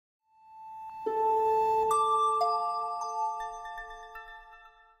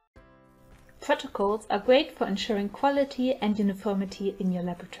Protocols are great for ensuring quality and uniformity in your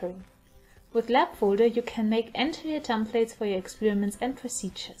laboratory. With Labfolder, you can make entire templates for your experiments and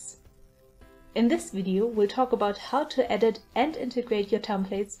procedures. In this video, we'll talk about how to edit and integrate your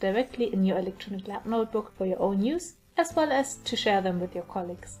templates directly in your electronic lab notebook for your own use, as well as to share them with your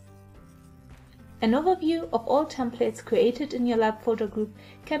colleagues. An overview of all templates created in your Labfolder group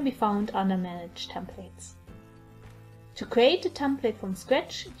can be found under Manage Templates. To create a template from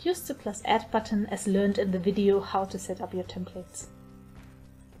scratch, use the +Add button as learned in the video how to set up your templates.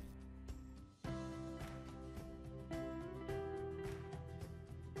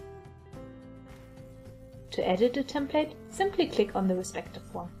 To edit a template, simply click on the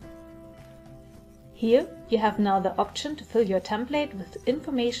respective one. Here, you have now the option to fill your template with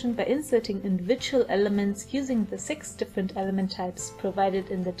information by inserting individual elements using the 6 different element types provided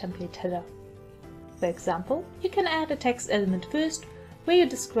in the template header. For example, you can add a text element first, where you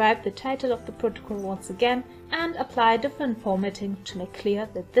describe the title of the protocol once again and apply different formatting to make clear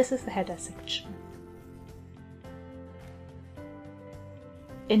that this is the header section.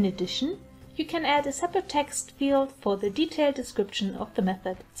 In addition, you can add a separate text field for the detailed description of the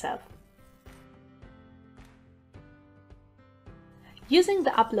method itself. Using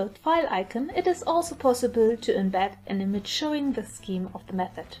the Upload File icon, it is also possible to embed an image showing the scheme of the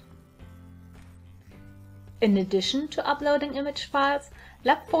method. In addition to uploading image files,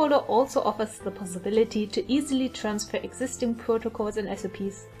 Labfolder also offers the possibility to easily transfer existing protocols and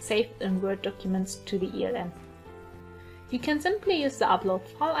SOPs saved in Word documents to the ELN. You can simply use the Upload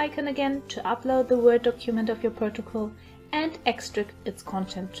File icon again to upload the Word document of your protocol and extract its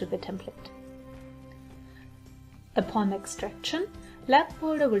content to the template. Upon extraction,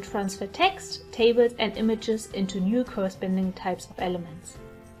 Labfolder will transfer text, tables and images into new corresponding types of elements.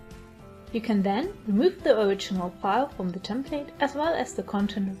 You can then remove the original file from the template as well as the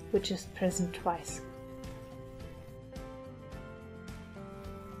content which is present twice.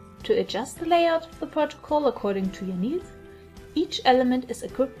 To adjust the layout of the protocol according to your needs, each element is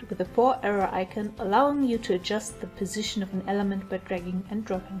equipped with a 4-arrow icon, allowing you to adjust the position of an element by dragging and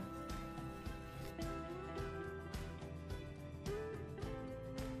dropping.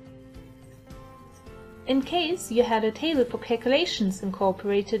 In case you had a table for calculations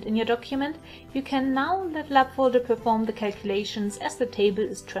incorporated in your document, you can now let Labfolder perform the calculations as the table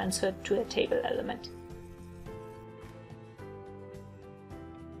is transferred to a table element.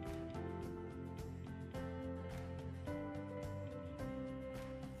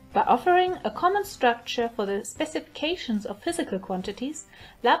 By offering a common structure for the specifications of physical quantities,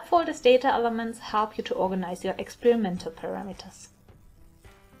 Labfolder's data elements help you to organize your experimental parameters.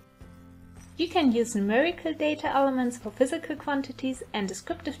 You can use numerical data elements for physical quantities and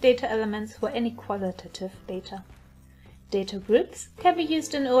descriptive data elements for any qualitative data. Data groups can be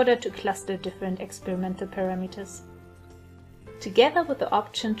used in order to cluster different experimental parameters. Together with the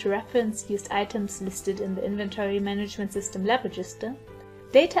option to reference used items listed in the inventory management system LabRegister,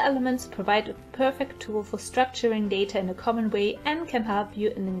 data elements provide a perfect tool for structuring data in a common way and can help you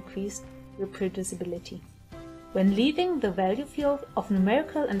in increased reproducibility. When leaving the value field of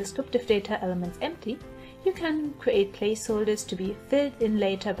numerical and descriptive data elements empty, you can create placeholders to be filled in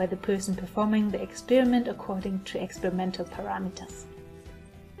later by the person performing the experiment according to experimental parameters.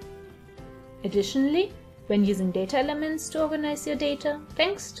 Additionally, when using data elements to organize your data,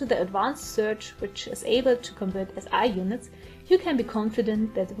 thanks to the advanced search which is able to convert SI units, you can be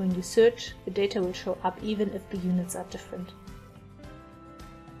confident that when you search, the data will show up even if the units are different.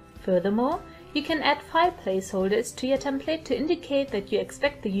 Furthermore, you can add file placeholders to your template to indicate that you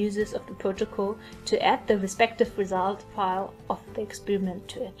expect the users of the protocol to add the respective result file of the experiment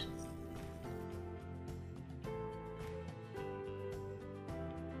to it.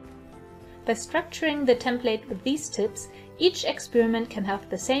 By structuring the template with these tips, each experiment can have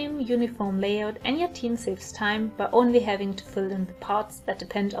the same uniform layout and your team saves time by only having to fill in the parts that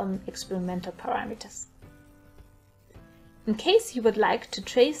depend on experimental parameters. In case you would like to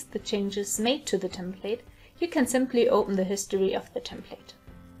trace the changes made to the template, you can simply open the history of the template.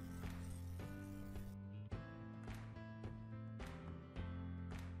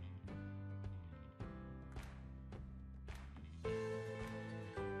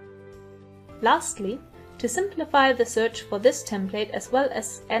 Lastly, to simplify the search for this template as well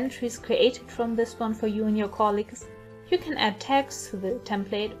as entries created from this one for you and your colleagues, you can add tags to the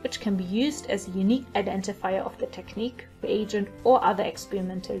template which can be used as a unique identifier of the technique, reagent or other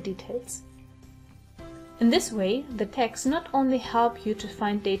experimental details. In this way, the tags not only help you to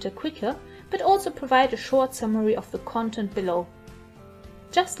find data quicker, but also provide a short summary of the content below.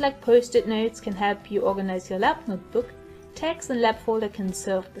 Just like post-it notes can help you organize your lab notebook, tags in Labfolder can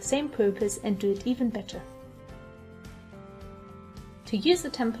serve the same purpose and do it even better. To use a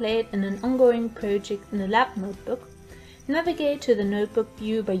template in an ongoing project in a lab notebook, navigate to the notebook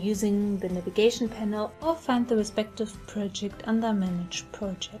view by using the navigation panel or find the respective project under Manage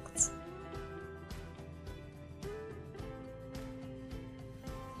Projects.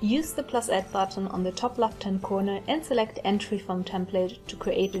 Use the +Add button on the top left-hand corner and select Entry from Template to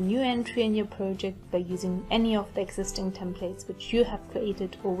create a new entry in your project by using any of the existing templates which you have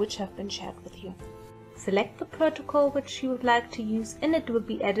created or which have been shared with you. Select the protocol which you would like to use and it will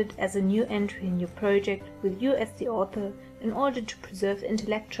be added as a new entry in your project with you as the author in order to preserve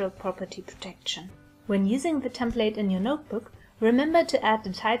intellectual property protection. When using the template in your notebook, remember to add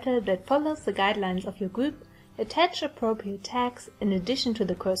the title that follows the guidelines of your group, attach appropriate tags in addition to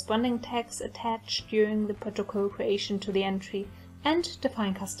the corresponding tags attached during the protocol creation to the entry, and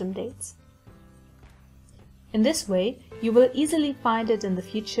define custom dates. In this way, you will easily find it in the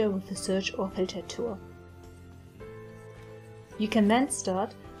future with the search or filter tool. You can then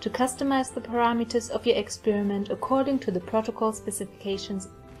start to customize the parameters of your experiment according to the protocol specifications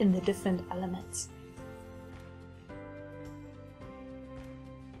in the different elements.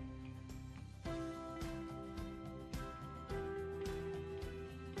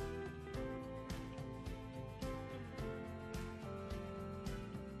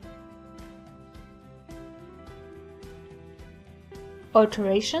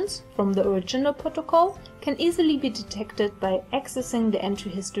 Alterations from the original protocol can easily be detected by accessing the entry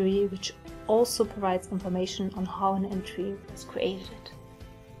history, which also provides information on how an entry was created.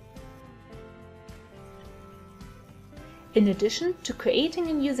 In addition to creating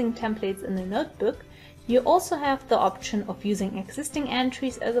and using templates in the notebook, you also have the option of using existing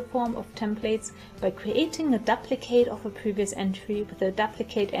entries as a form of templates by creating a duplicate of a previous entry with a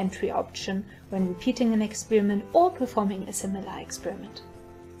duplicate entry option when repeating an experiment or performing a similar experiment.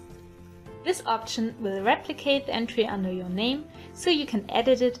 This option will replicate the entry under your name, so you can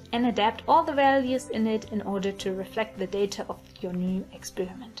edit it and adapt all the values in it in order to reflect the data of your new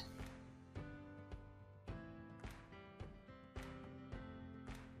experiment.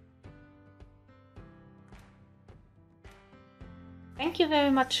 Thank you very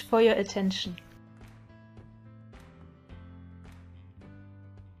much for your attention.